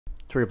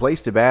To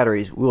replace the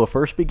batteries, we will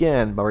first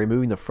begin by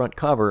removing the front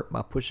cover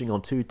by pushing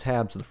on 2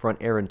 tabs of the front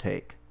air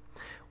intake.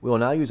 We will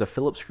now use a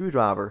Phillips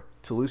screwdriver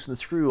to loosen the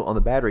screw on the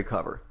battery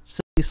cover.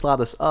 Simply slide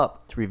this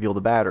up to reveal the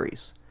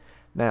batteries.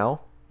 Now,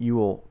 you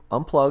will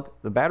unplug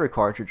the battery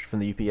cartridge from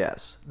the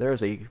UPS. There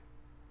is a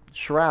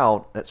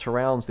shroud that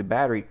surrounds the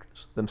batteries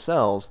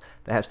themselves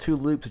that has 2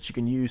 loops that you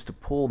can use to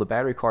pull the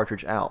battery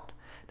cartridge out.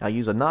 Now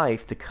use a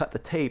knife to cut the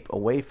tape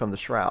away from the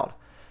shroud.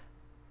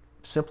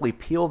 Simply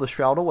peel the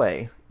shroud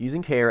away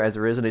using care, as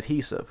there is an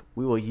adhesive.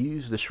 We will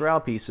use the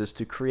shroud pieces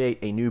to create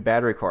a new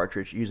battery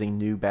cartridge using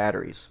new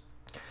batteries.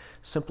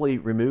 Simply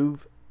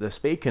remove the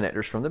spade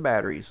connectors from the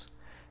batteries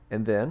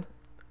and then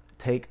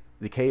take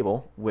the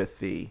cable with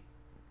the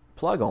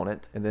plug on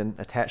it and then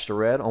attach the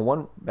red on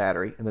one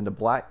battery and then the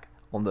black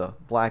on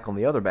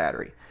the other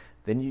battery.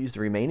 Then use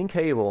the remaining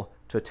cable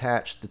to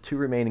attach the 2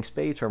 remaining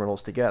spade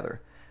terminals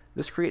together.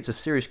 This creates a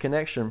series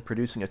connection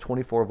producing a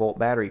 24-volt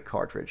battery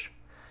cartridge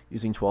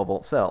using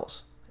 12-volt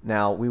cells.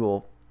 Now we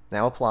will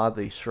apply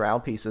the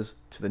shroud pieces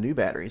to the new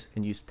batteries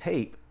and use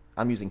tape.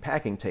 I'm using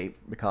packing tape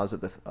because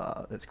of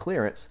its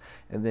clearance,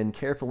 and then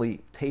carefully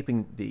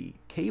taping the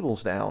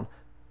cables down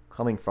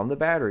coming from the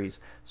batteries,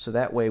 so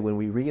that way when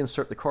we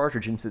reinsert the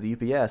cartridge into the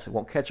UPS it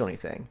won't catch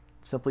anything.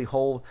 Simply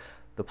hold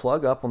the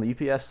plug up on the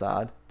UPS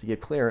side to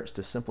get clearance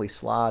to simply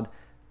slide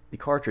the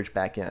cartridge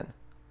back in.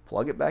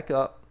 Plug it back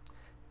up,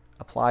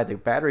 apply the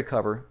battery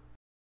cover,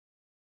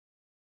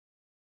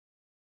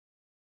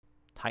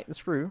 tighten the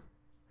screw,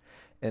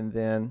 and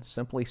then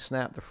simply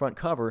snap the front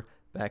cover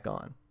back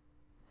on.